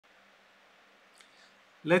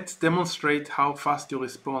Let's demonstrate how fast you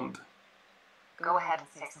respond. Go ahead and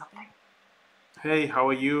say something. Hey, how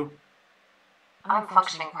are you? I'm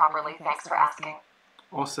functioning properly, thanks for asking.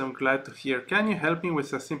 Awesome, glad to hear. Can you help me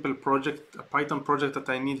with a simple project, a Python project that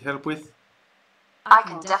I need help with? I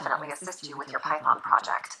can definitely assist you with your Python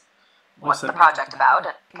project. What's the Awesome. project about?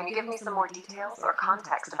 Can you give me some more details or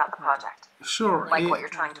context about the project? Sure. Like what you're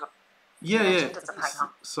trying to... Yeah. It's a Python.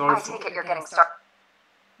 Sorry. I take it you're getting started.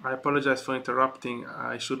 I apologize for interrupting.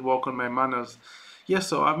 I should work on my manners. Yeah,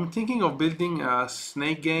 so I'm thinking of building a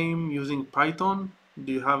snake game using Python.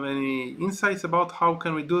 Do you have any insights about how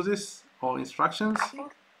can we do this or instructions? I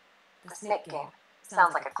think the snake game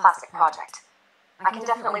sounds like a classic project. I can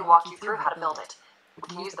definitely walk you through how to build it. We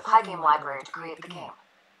can use the Pygame library to create the game.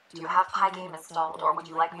 Do you have Pygame installed, or would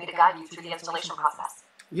you like me to guide you through the installation process?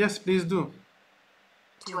 Yes, please do.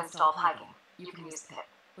 To install Pygame, you can use pip,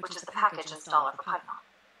 which is the package installer for Python.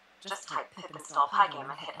 Just type pip install Pygame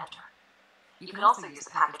and hit enter. You can also use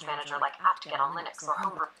a package manager like apt-get on Linux or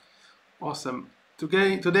Homebrew. Awesome.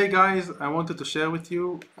 Today, guys, I wanted to share with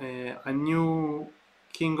you a new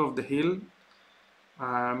king of the hill.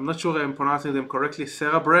 I'm not sure I'm pronouncing them correctly.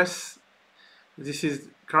 Cerberas. This is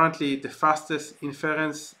currently the fastest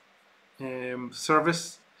inference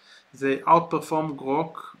service. They outperform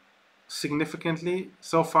Grok significantly.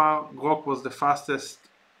 So far, Grok was the fastest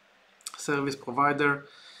service provider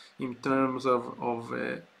in terms of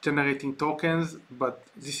generating tokens, but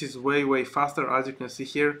this is way faster, as you can see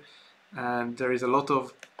here. And there is a lot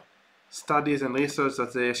of studies and research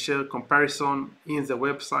that they share comparison in the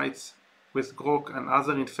websites with Grok and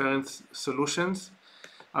other inference solutions.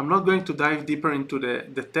 I'm not going to dive deeper into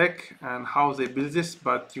the tech and how they build this,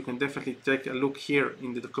 but you can definitely take a look here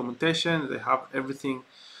in the documentation. They have everything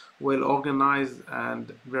well organized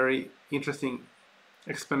and very interesting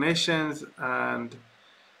explanations, and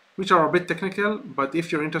which are a bit technical, but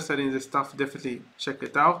if you're interested in this stuff, definitely check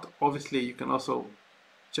it out. Obviously, you can also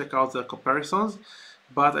check out the comparisons,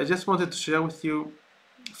 but I just wanted to share with you,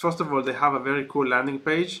 first of all, they have a very cool landing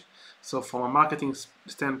page. So from a marketing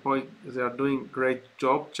standpoint, they are doing a great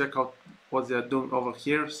job. Check out what they are doing over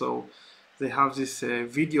here. So they have this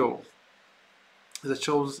video that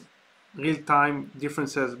shows real-time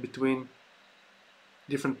differences between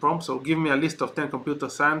different prompts. So give me a list of 10 computer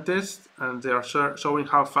scientists, and they are showing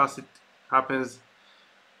how fast it happens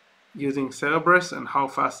using Cerberas and how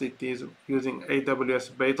fast it is using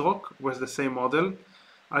AWS Bedrock with the same model.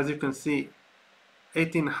 As you can see,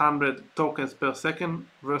 1800 tokens per second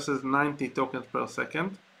versus 90 tokens per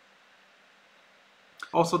second.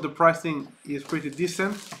 Also, the pricing is pretty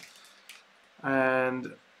decent,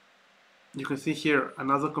 and you can see here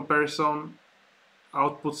another comparison,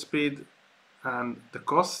 output speed and the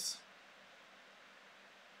costs.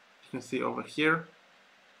 You can see over here.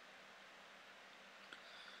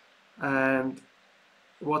 And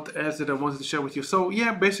what else did I wanted to share with you? So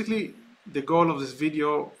yeah, basically the goal of this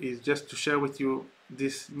video is just to share with you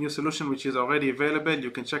this new solution, which is already available.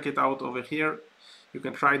 You can check it out over here. You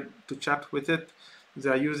can try to chat with it. They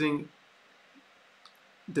are using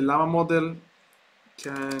the Llama model.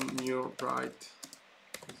 Can you write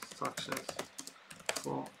instructions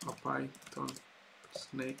for a Python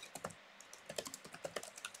snake?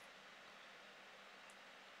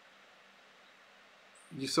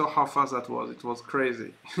 You saw how fast that was. It was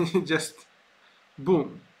crazy. Just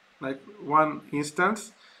boom, like one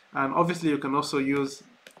instance. And obviously you can also use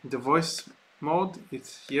the voice mode.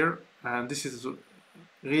 It's here, and this is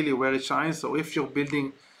really where it shines. So if you're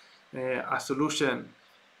building a solution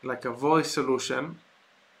like a voice solution,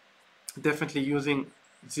 definitely using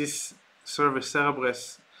this service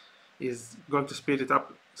Cerberas is going to speed it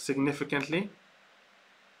up significantly.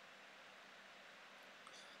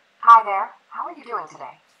 Hi there, how are you doing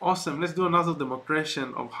today? Awesome, let's do another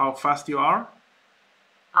demonstration of how fast you are.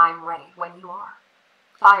 I'm ready when you are.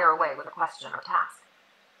 Fire away with a question or task.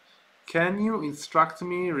 Can you instruct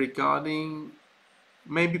me regarding,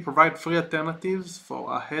 maybe provide free alternatives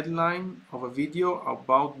for a headline of a video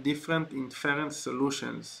about different inference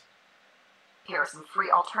solutions? Here are some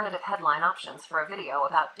free alternative headline options for a video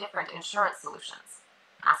about different insurance solutions.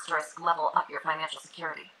 Asterisk level up your financial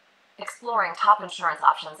security. Exploring top insurance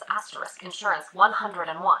options, asterisk insurance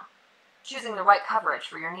 101. Choosing the right coverage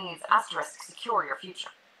for your needs, asterisk secure your future.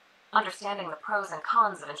 Understanding the pros and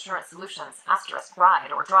cons of insurance solutions, asterisk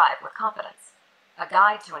ride or drive with confidence. A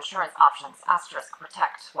guide to insurance options, asterisk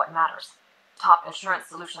protect what matters. Top insurance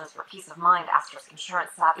solutions for peace of mind, asterisk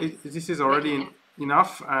insurance savvy. This is already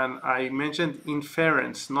enough, and I mentioned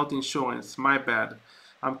inference, not insurance, my bad.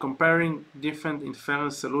 I'm comparing different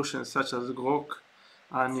inference solutions such as Grok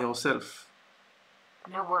and yourself.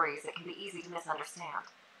 No worries, it can be easy to misunderstand.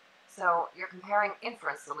 So, you're comparing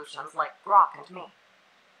inference solutions like Grok and me.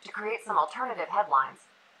 To create some alternative headlines,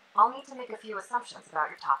 I'll need to make a few assumptions about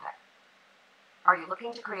your topic. Are you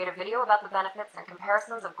looking to create a video about the benefits and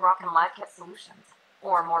comparisons of Grok and LiveKit solutions?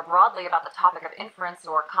 Or more broadly about the topic of inference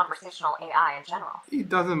or conversational AI in general? It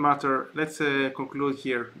doesn't matter. Let's conclude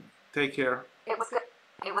here. Take care. It was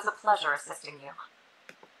a pleasure assisting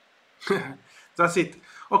you. That's it.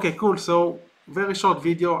 Okay, cool. So very short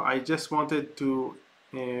video. I just wanted to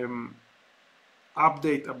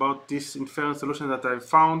update about this inference solution that I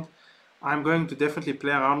found. I'm going to definitely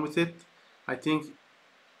play around with it. I think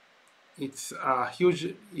it's a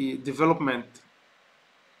huge development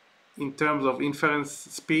in terms of inference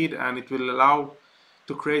speed, and it will allow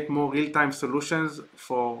to create more real-time solutions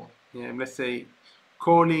for, let's say,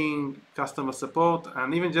 calling, customer support,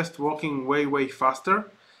 and even just working way faster.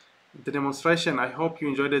 The demonstration, I hope you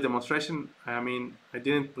enjoyed the demonstration. I mean, I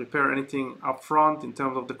didn't prepare anything up front in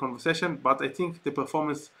terms of the conversation, but I think the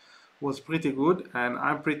performance was pretty good, and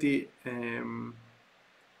I'm pretty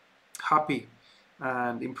happy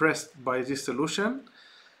and impressed by this solution.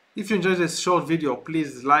 If you enjoyed this short video,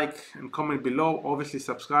 please like and comment below. Obviously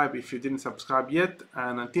subscribe if you didn't subscribe yet,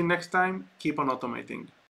 and until next time, keep on automating.